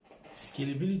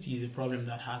Scalability is a problem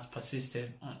that has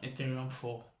persisted on Ethereum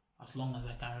for as long as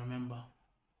I can remember.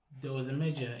 There was a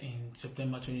merger in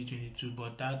September 2022,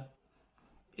 but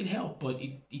it helped, but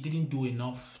it didn't do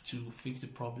enough to fix the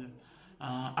problem.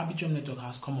 Arbitrum Network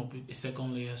has come up with a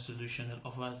second layer solution that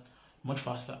offers much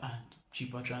faster and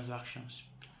cheaper transactions.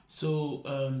 So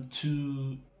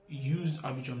to use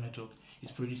Arbitrum Network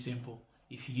is pretty simple.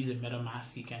 If you use a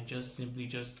MetaMask, you can simply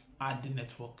add the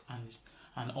network,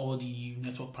 and all the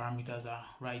network parameters are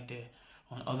right there.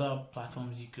 On other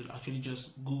platforms, you could actually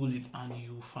just Google it and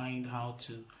you find how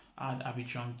to add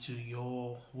Arbitrum to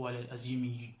your wallet,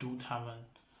 assuming you don't have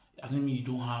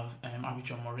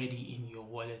Arbitrum already in your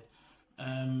wallet.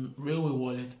 Railway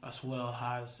Wallet as well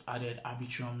has added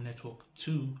Arbitrum Network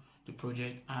to the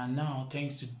project, and now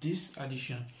thanks to this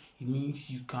addition, it means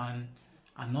you can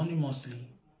anonymously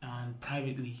and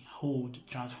privately hold,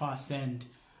 transfer, send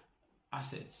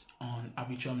assets on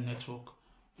Arbitrum Network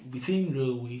within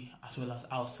Railway as well as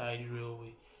outside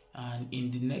Railway. And in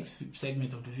the next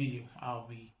segment of the video, I'll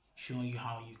be showing you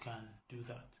how you can do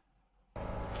that.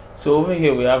 So over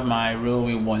here we have my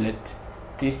Railway wallet.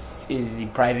 This is the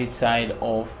private side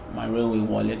of my Railway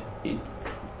wallet. It's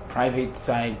private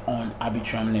side on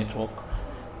Arbitrum Network.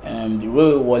 The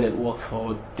Railway wallet works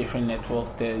for different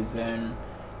networks. There's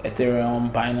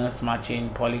Ethereum, Binance Smart Chain,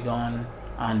 Polygon,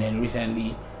 and then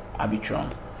recently Arbitrum.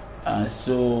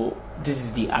 So this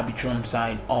is the Arbitrum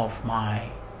side of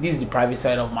this is the private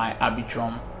side of my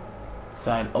Arbitrum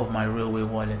side of my Railway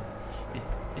wallet.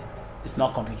 It's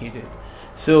not complicated.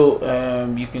 So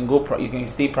you can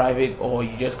stay private, or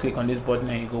you just click on this button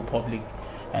and you go public.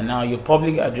 And now your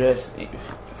public address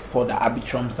for the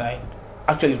Arbitrum side,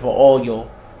 actually for all your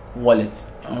wallets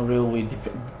on Railway,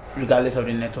 regardless of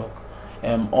the network,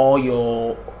 all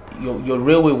your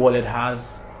Railway wallet has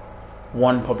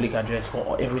one public address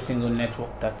for every single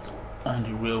network that's on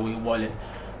the Railway wallet.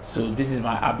 So this is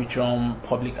my Arbitrum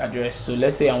public address. So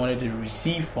let's say I wanted to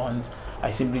receive funds,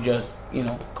 I simply just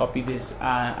copy this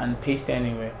and paste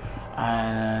anywhere,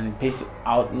 and paste it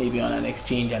out maybe on an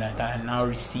exchange, and I can now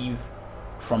receive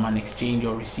from an exchange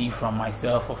or receive from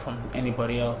myself or from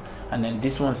anybody else. And then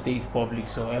this one stays public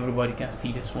so everybody can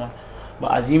see this one.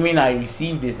 But assuming I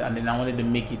received this and then I wanted to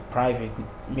make it private,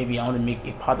 maybe I want to make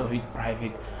a part of it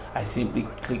private, I simply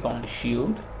click on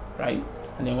shield, right?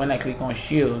 And then when I click on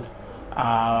shield,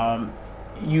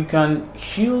 you can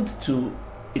shield to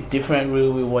a different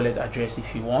Railway wallet address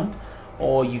if you want,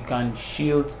 or you can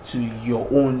shield to your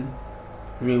own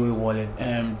Railway wallet.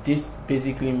 This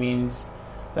basically means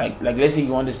like let's say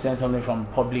you want to send something from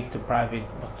public to private,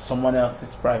 but someone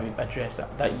else's private address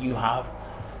that you have,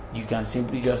 you can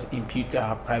simply just impute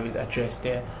a private address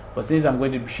there. But since I'm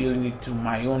going to be shielding it to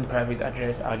my own private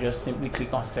address, I'll just simply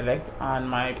click on select and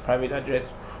my private address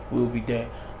will be there.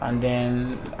 And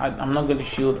then I'm not going to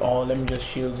shield all, let me just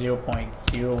shield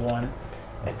 0.01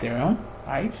 Ethereum,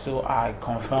 right? So I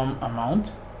confirm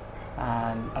amount,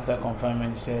 and after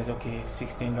confirming it says okay,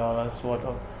 $16 worth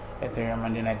of Ethereum,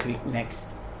 and then I click next,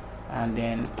 and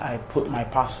then I put my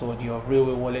password. Your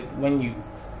Railway wallet, when you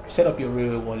set up your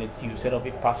Railway wallet, you set up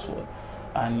a password,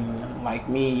 and like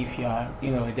me, if you are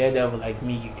a daredevil like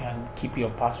me, you can keep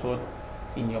your password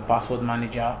in your password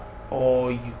manager,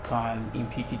 or you can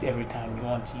impute it every time you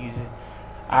want to use it.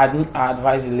 I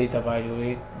advise it later, by the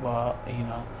way, but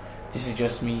this is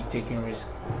just me taking risk.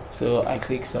 So I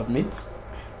click submit,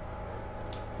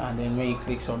 and then when you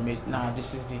click submit, now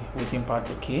this is the waiting part.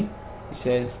 Okay, it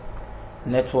says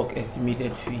network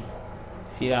estimated fee.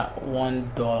 See that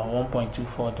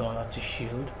 $1.24 to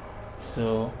shield.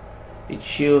 So it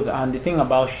shields, and the thing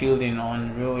about shielding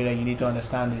on Railway that you need to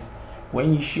understand is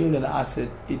when you shield an asset,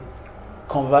 it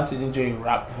converts it into a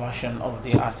wrapped version of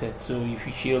the asset. So if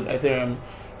you shield Ethereum,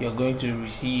 you're going to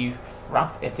receive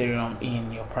wrapped Ethereum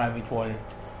in your private wallet.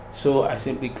 So I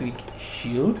simply click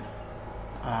shield,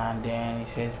 and then it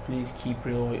says please keep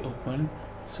Railway open.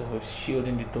 So it's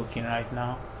shielding the token right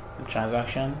now. The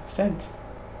transaction sent.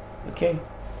 Okay,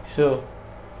 so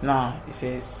now it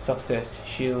says success,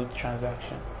 shield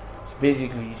transaction. So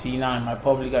basically, you see now in my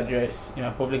public address,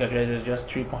 is just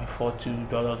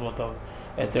 $3.42 worth of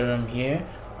Ethereum here,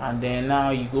 and then now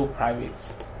you go private,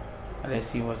 and let's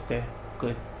see what's there.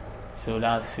 Good. So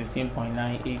that's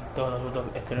 $15.98 worth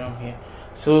of Ethereum here.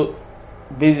 So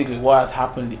basically what has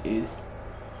happened is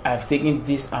I've taken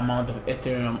this amount of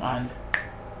Ethereum and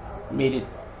made it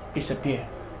disappear.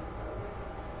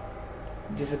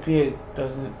 Disappear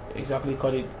doesn't exactly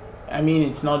cut it. I mean,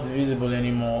 it's not visible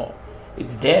anymore.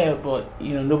 It's there, but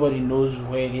nobody knows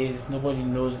where it is. Nobody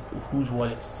knows whose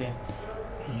wallet it's in.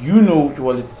 You know which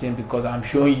wallet it's in because I'm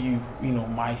showing you,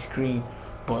 my screen.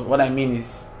 But what I mean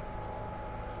is,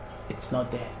 it's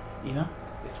not there, you know,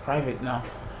 it's private now.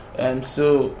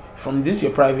 So from this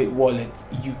your private wallet,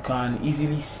 you can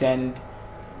easily send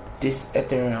this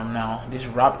Ethereum now, this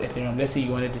wrapped Ethereum. Let's say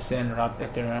you wanted to send wrapped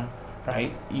Ethereum,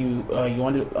 right? You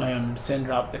want to send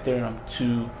wrapped Ethereum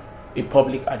to a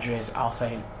public address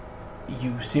outside.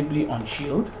 You simply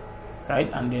unshield, right?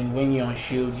 And then when you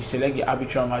unshield, you select the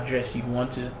Arbitrum address you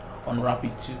want to unwrap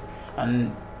it to.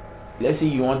 And let's say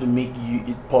you want to make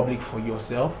it public for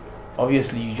yourself.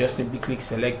 Obviously, you just simply click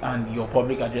select, and your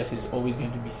public address is always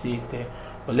going to be saved there.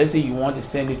 But let's say you want to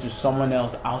send it to someone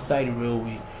else outside the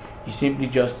railway, you simply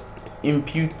just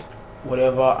impute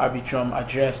whatever Arbitrum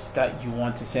address that you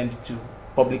want to send it to,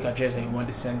 public address that you want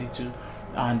to send it to,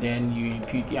 and then you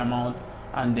impute the amount,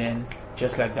 and then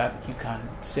just like that you can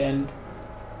send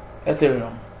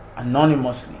Ethereum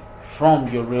anonymously from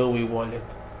your railway wallet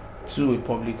to a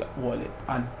public wallet,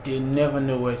 and they never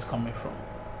know where it's coming from.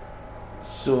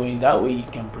 So in that way you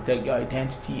can protect your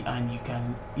identity, and you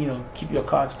can, you know, keep your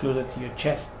cards closer to your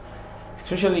chest,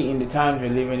 especially in the times we're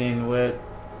living in where,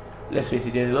 let's face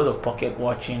it, there's a lot of pocket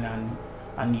watching,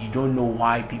 and you don't know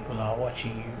why people are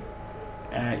watching you.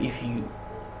 And if you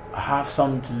have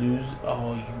something to lose,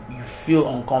 or you feel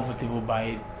uncomfortable by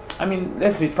it, I mean,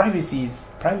 let's face it,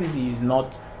 privacy is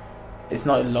not, it's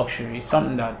not a luxury. It's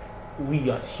something that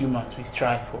we as humans, we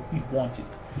strive for, we want it.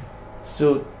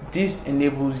 So this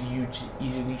enables you to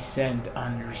easily send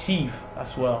and receive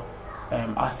as well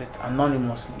assets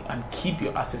anonymously, and keep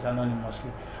your assets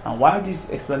anonymously. And while this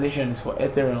explanation is for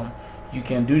Ethereum, you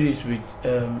can do this with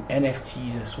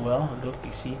NFTs as well. Look,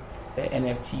 you see the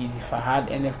NFTs. If I had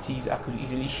NFTs, I could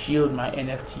easily shield my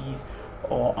NFTs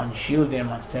or unshield them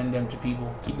and send them to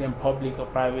people, keep them public or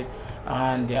private.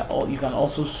 And you can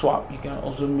also swap. You can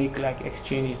also make like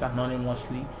exchanges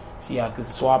anonymously. See, I could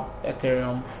swap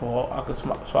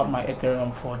swap my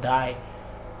Ethereum for DAI,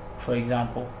 for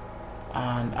example,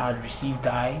 and I'd receive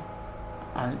DAI,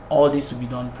 and all this will be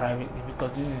done privately,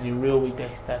 because this is a railway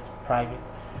text that's private.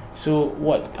 So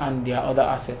and there are other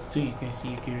assets too. You can see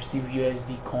you can receive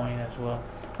USD coin as well,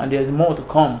 and there's more to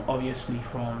come, obviously,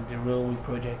 from the railway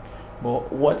project.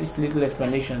 But what this little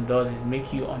explanation does is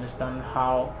make you understand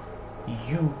how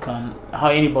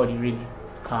anybody really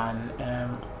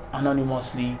can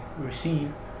anonymously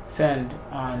receive, send,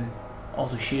 and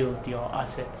also shield your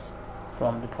assets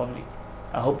from the public.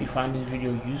 I hope you find this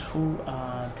video useful.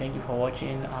 Thank you for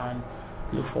watching, and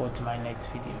look forward to my next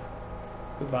video.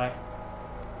 Goodbye.